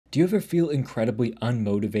Do you ever feel incredibly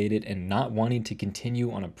unmotivated and not wanting to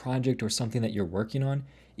continue on a project or something that you're working on?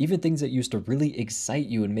 Even things that used to really excite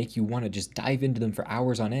you and make you want to just dive into them for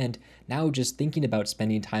hours on end, now just thinking about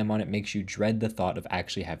spending time on it makes you dread the thought of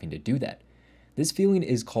actually having to do that. This feeling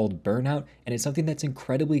is called burnout, and it's something that's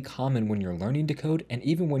incredibly common when you're learning to code and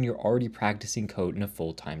even when you're already practicing code in a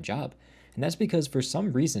full time job. And that's because for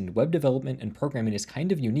some reason, web development and programming is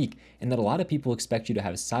kind of unique in that a lot of people expect you to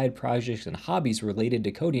have side projects and hobbies related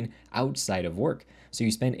to coding outside of work. So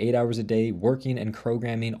you spend 8 hours a day working and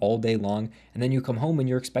programming all day long, and then you come home and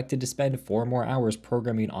you're expected to spend 4 more hours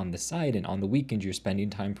programming on the side, and on the weekends you're spending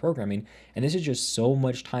time programming. And this is just so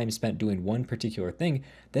much time spent doing one particular thing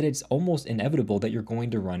that it's almost inevitable that you're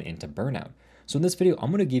going to run into burnout. So in this video,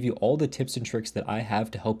 I'm going to give you all the tips and tricks that I have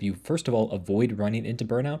to help you, first of all, avoid running into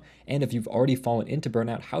burnout. And if you've already fallen into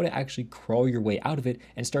burnout, how to actually crawl your way out of it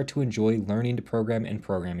and start to enjoy learning to program and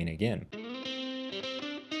programming again.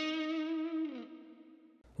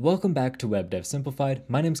 Welcome back to Web Dev Simplified.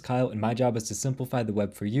 My name's Kyle, and my job is to simplify the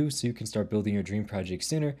web for you so you can start building your dream project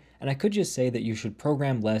sooner. And I could just say that you should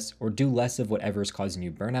program less or do less of whatever is causing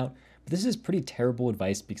you burnout, but this is pretty terrible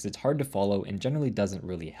advice because it's hard to follow and generally doesn't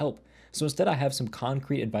really help. So instead, I have some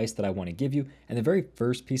concrete advice that I want to give you, and the very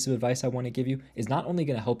first piece of advice I want to give you is not only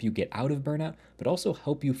going to help you get out of burnout, but also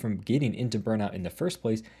help you from getting into burnout in the first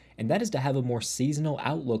place, and that is to have a more seasonal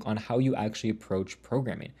outlook on how you actually approach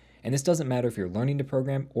programming. And this doesn't matter if you're learning to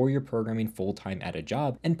program or you're programming full-time at a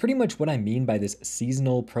job. And pretty much what I mean by this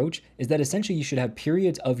seasonal approach is that essentially you should have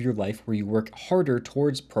periods of your life where you work harder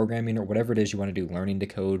towards programming or whatever it is you want to do, learning to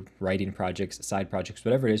code, writing projects, side projects,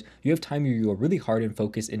 whatever it is. You have time where you go really hard and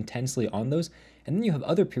focus intensely on those. And then you have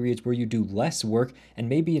other periods where you do less work, and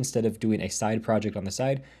maybe instead of doing a side project on the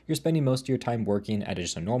side, you're spending most of your time working at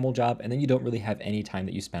just a normal job, and then you don't really have any time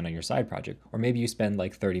that you spend on your side project. Or maybe you spend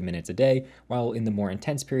like 30 minutes a day, while in the more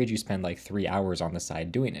intense periods, you spend like 3 hours on the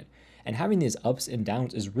side doing it. And having these ups and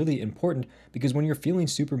downs is really important because when you're feeling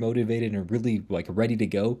super motivated and really like ready to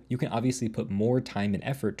go, you can obviously put more time and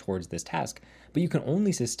effort towards this task. But you can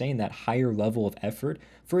only sustain that higher level of effort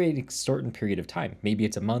for a certain period of time. Maybe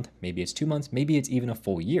it's a month, maybe it's 2 months, maybe it's even a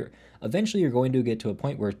full year. Eventually, you're going to get to a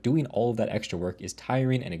point where doing all of that extra work is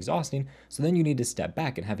tiring and exhausting, so then you need to step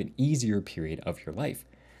back and have an easier period of your life.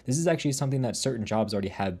 This is actually something that certain jobs already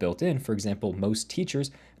have built in. For example, most teachers,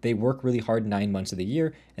 they work really hard 9 months of the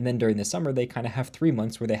year, and then during the summer, they kind of have 3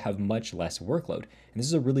 months where they have much less workload. And this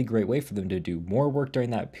is a really great way for them to do more work during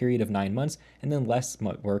that period of 9 months, and then less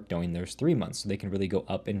work during those 3 months, so they can really go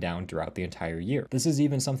up and down throughout the entire year. This is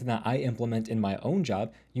even something that I implement in my own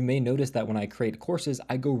job. You may notice that when I create courses,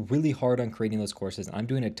 I go really hard on creating those courses, and I'm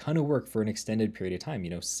doing a ton of work for an extended period of time,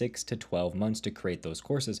 6 to 12 months to create those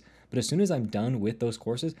courses. But as soon as I'm done with those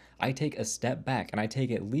courses, I take a step back and I take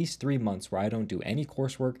at least 3 months where I don't do any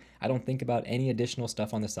coursework. I don't think about any additional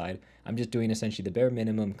stuff on the side. I'm just doing essentially the bare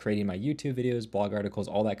minimum, creating my YouTube videos, blog articles,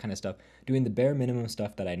 all that kind of stuff, doing the bare minimum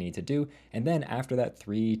stuff that I need to do. And then after that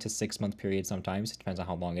 3 to 6 month period, sometimes it depends on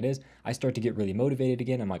how long it is, I start to get really motivated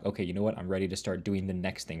again. I'm like, okay, you know what? I'm ready to start doing the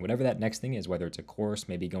next thing, whatever that next thing is, whether it's a course,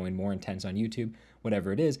 maybe going more intense on YouTube,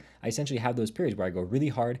 whatever it is. I essentially have those periods where I go really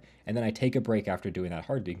hard and then I take a break after doing that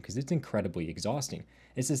hard thing because it's incredibly exhausting.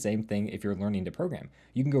 It's the same thing if you're learning to program.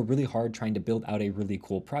 You can go really hard trying to build out a really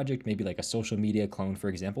cool project, maybe like a social media clone, for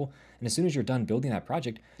example. And as soon as you're done building that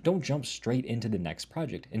project, don't jump straight into the next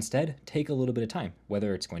project. Instead, take a little bit of time,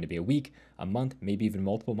 whether it's going to be a week, a month, maybe even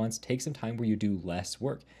multiple months. Take some time where you do less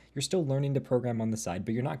work. You're still learning to program on the side,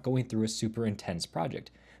 but you're not going through a super intense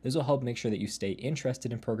project. This will help make sure that you stay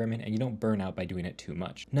interested in programming and you don't burn out by doing it too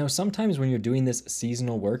much. Now, sometimes when you're doing this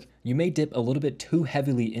seasonal work, you may dip a little bit too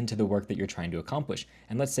heavily into the work that you're trying to accomplish.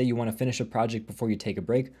 And let's say you want to finish a project before you take a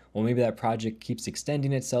break. Well, maybe that project keeps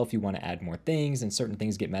extending itself. You want to add more things and certain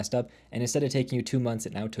things get messed up. And instead of taking you 2 months,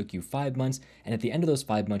 it now took you 5 months. And at the end of those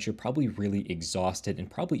 5 months, you're probably really exhausted and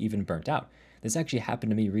probably even burnt out. This actually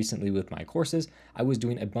happened to me recently with my courses. I was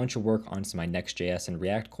doing a bunch of work on my Next.js and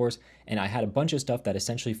React course, and I had a bunch of stuff that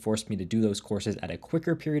essentially forced me to do those courses at a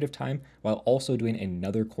quicker period of time while also doing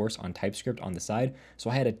another course on TypeScript on the side.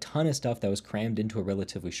 So I had a ton of stuff that was crammed into a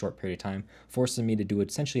relatively short period of time, forcing me to do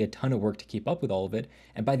essentially a ton of work to keep up with all of it.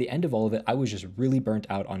 And by the end of all of it, I was just really burnt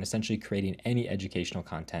out on essentially creating any educational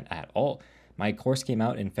content at all. My course came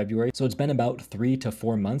out in February, so it's been about 3 to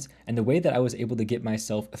 4 months, and the way that I was able to get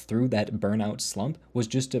myself through that burnout slump was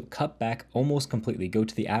just to cut back almost completely, go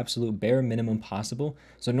to the absolute bare minimum possible.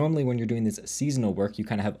 So normally when you're doing this seasonal work, you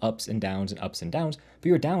kind of have ups and downs, but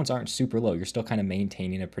your downs aren't super low. You're still kind of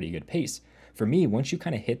maintaining a pretty good pace. For me, once you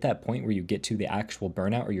kind of hit that point where you get to the actual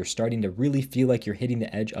burnout, or you're starting to really feel like you're hitting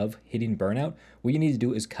the edge of hitting burnout, what you need to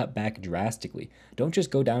do is cut back drastically. Don't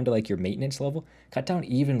just go down to like your maintenance level, cut down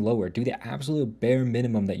even lower. Do the absolute bare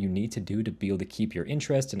minimum that you need to do to be able to keep your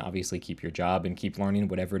interest and obviously keep your job and keep learning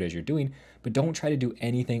whatever it is you're doing, but don't try to do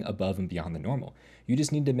anything above and beyond the normal. You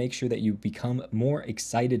just need to make sure that you become more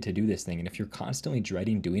excited to do this thing. And if you're constantly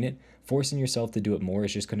dreading doing it, forcing yourself to do it more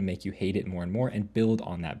is just going to make you hate it more and more and build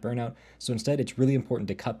on that burnout. So instead, it's really important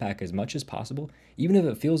to cut back as much as possible. Even if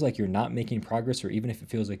it feels like you're not making progress, or even if it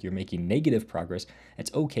feels like you're making negative progress,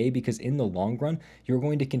 it's okay, because in the long run, you're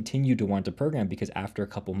going to continue to want to program, because after a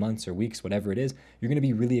couple months or weeks, whatever it is, you're going to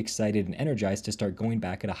be really excited and energized to start going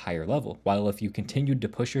back at a higher level. While if you continued to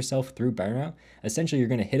push yourself through burnout, essentially you're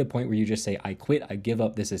going to hit a point where you just say, I quit, I give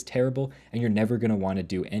up, this is terrible, and you're never going to want to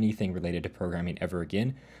do anything related to programming ever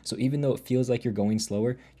again. So even though it feels like you're going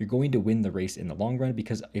slower, you're going to win the race in the long run,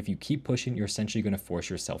 because if you keep pushing, you're essentially going to force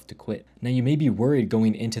yourself to quit. Now, you may be worried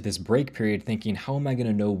going into this break period thinking, how am I going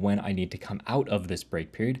to know when I need to come out of this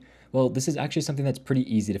break period? Well, this is actually something that's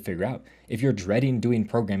pretty easy to figure out. If you're dreading doing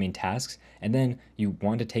programming tasks and then you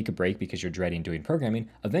want to take a break because you're dreading doing programming,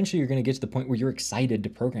 eventually you're going to get to the point where you're excited to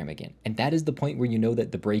program again. And that is the point where you know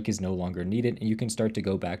that the break is no longer needed and you can start to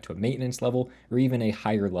go back to a maintenance level or even a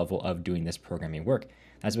higher level of doing this programming work.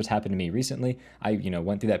 That's what's happened to me recently. I,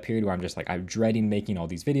 went through that period where I'm just like, I'm dreading making all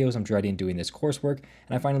these videos. I'm dreading doing this coursework.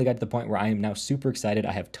 And I finally got to the point where I am now super excited.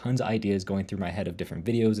 I have tons of ideas going through my head of different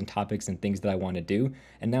videos and topics and things that I want to do.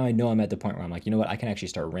 And now I know I'm at the point where I'm like, you know what, I can actually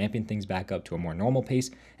start ramping things back up to a more normal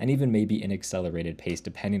pace and even maybe an accelerated pace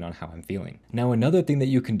depending on how I'm feeling. Now, another thing that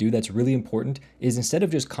you can do that's really important is, instead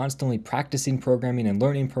of just constantly practicing programming and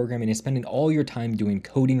learning programming and spending all your time doing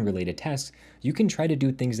coding related tasks, you can try to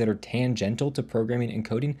do things that are tangential to programming and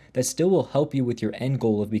coding that still will help you with your end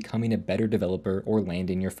goal of becoming a better developer or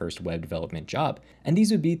landing your first web development job. And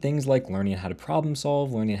these would be things like learning how to problem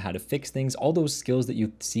solve, learning how to fix things, all those skills that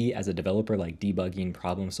you see as a developer, like debugging,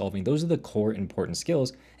 problem solving. Those are the core important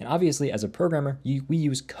skills. And obviously, as a programmer, we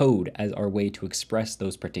use code as our way to express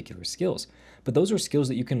those particular skills. But those are skills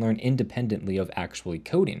that you can learn independently of actually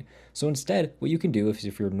coding. So instead, what you can do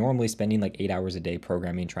if you're normally spending like 8 hours a day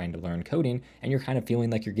programming, trying to learn coding, and you're kind of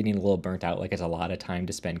feeling like you're getting a little burnt out, like it's a lot of time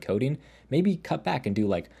to spend coding, maybe cut back and do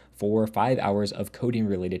like 4 or 5 hours of coding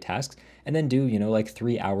related tasks, and then do, like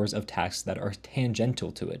 3 hours of tasks that are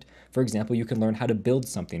tangential to it. For example, you can learn how to build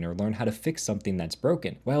something or learn how to fix something that's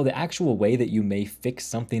broken. While the actual way that you may fix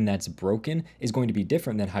something that's broken is going to be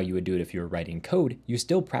different than how you would do it if you were writing code, you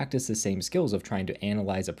still practice the same skills of trying to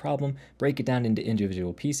analyze a problem, break it down into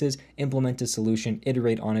individual pieces, implement a solution,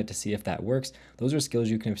 iterate on it to see if that works. Those are skills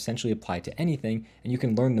you can essentially apply to anything, and you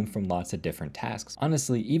can learn them from lots of different tasks.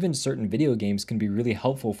 Honestly, even certain video games can be really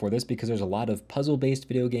helpful for this, because there's a lot of puzzle-based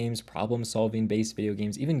video games, problem-solving based video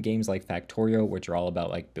games, even games like Factorio, which are all about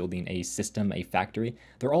like building a system, a factory.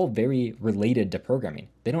 They're all very related to programming.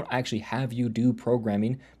 They don't actually have you do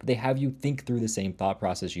programming, but they have you think through the same thought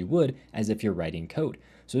process you would as if you're writing code.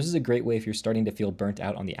 So this is a great way if you're starting to feel burnt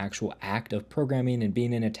out on the actual act of programming and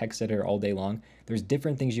being in a text editor all day long. There's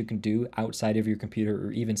different things you can do outside of your computer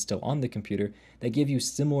or even still on the computer that give you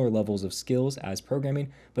similar levels of skills as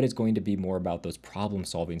programming, but it's going to be more about those problem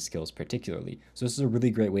solving skills particularly. So this is a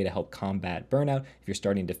really great way to help combat burnout. If you're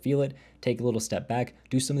starting to feel it, take a little step back,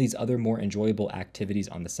 do some of these other more enjoyable activities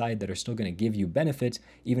on the side that are still going to give you benefits,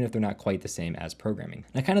 even if they're not quite the same as programming.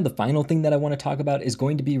 Now, kind of the final thing that I want to talk about is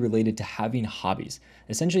going to be related to having hobbies.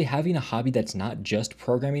 Essentially, having a hobby that's not just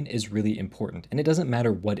programming is really important, and it doesn't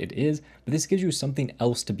matter what it is, but this gives you something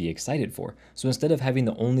else to be excited for. So instead of having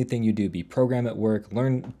the only thing you do be program at work,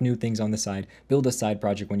 learn new things on the side, build a side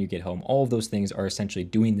project when you get home, all of those things are essentially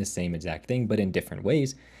doing the same exact thing, but in different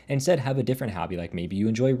ways. Instead, have a different hobby, like maybe you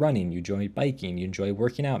enjoy running, you enjoy biking, you enjoy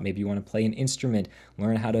working out, maybe you want to play an instrument,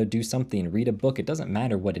 learn how to do something, read a book. It doesn't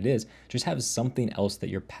matter what it is, just have something else that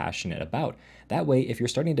you're passionate about. That way, if you're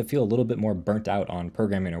starting to feel a little bit more burnt out on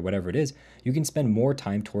programming or whatever it is, you can spend more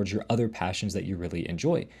time towards your other passions that you really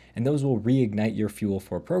enjoy, and those will reignite your fuel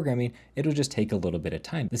for programming. It'll just take a little bit of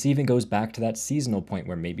time. This even goes back to that seasonal point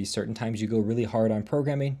where maybe certain times you go really hard on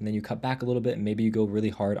programming, and then you cut back a little bit, and maybe you go really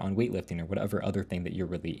hard on weightlifting or whatever other thing that you're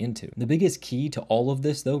really into. The biggest key to all of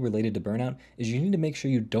this, though, related to burnout, is you need to make sure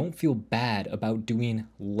you don't feel bad about doing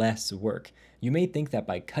less work. You may think that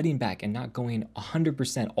by cutting back and not going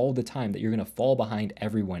 100% all the time that you're going to fall behind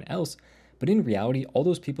everyone else, but in reality, all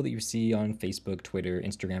those people that you see on Facebook, Twitter,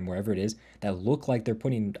 Instagram, wherever it is, that look like they're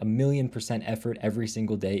putting 1,000,000% effort every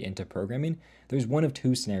single day into programming, there's one of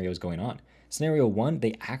two scenarios going on. Scenario one,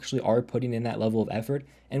 they actually are putting in that level of effort,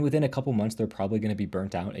 and within a couple months, they're probably going to be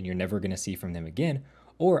burnt out and you're never going to see from them again.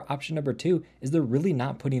 Or option number two is they're really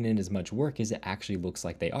not putting in as much work as it actually looks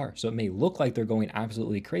like they are. So it may look like they're going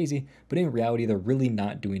absolutely crazy, but in reality, they're really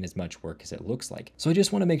not doing as much work as it looks like. So I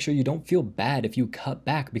just want to make sure you don't feel bad if you cut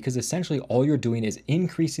back, because essentially all you're doing is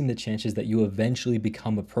increasing the chances that you eventually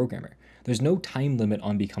become a programmer. There's no time limit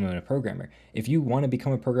on becoming a programmer. If you want to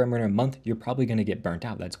become a programmer in a month, you're probably going to get burnt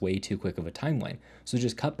out. That's way too quick of a timeline. So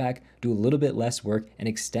just cut back, do a little bit less work, and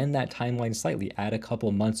extend that timeline slightly. Add a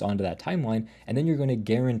couple months onto that timeline, and then you're going to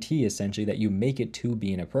guarantee essentially that you make it to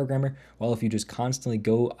being a programmer. While if you just constantly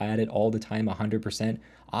go at it all the time 100%,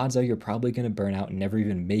 odds are you're probably going to burn out and never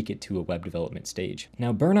even make it to a web development stage.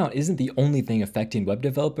 Now, burnout isn't the only thing affecting web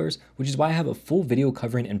developers, which is why I have a full video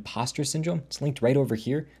covering imposter syndrome. It's linked right over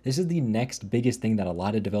here. This is the next biggest thing that a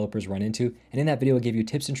lot of developers run into. And in that video, I give you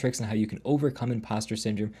tips and tricks on how you can overcome imposter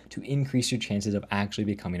syndrome to increase your chances of actually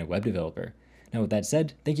becoming a web developer. Now, with that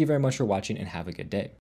said, thank you very much for watching and have a good day.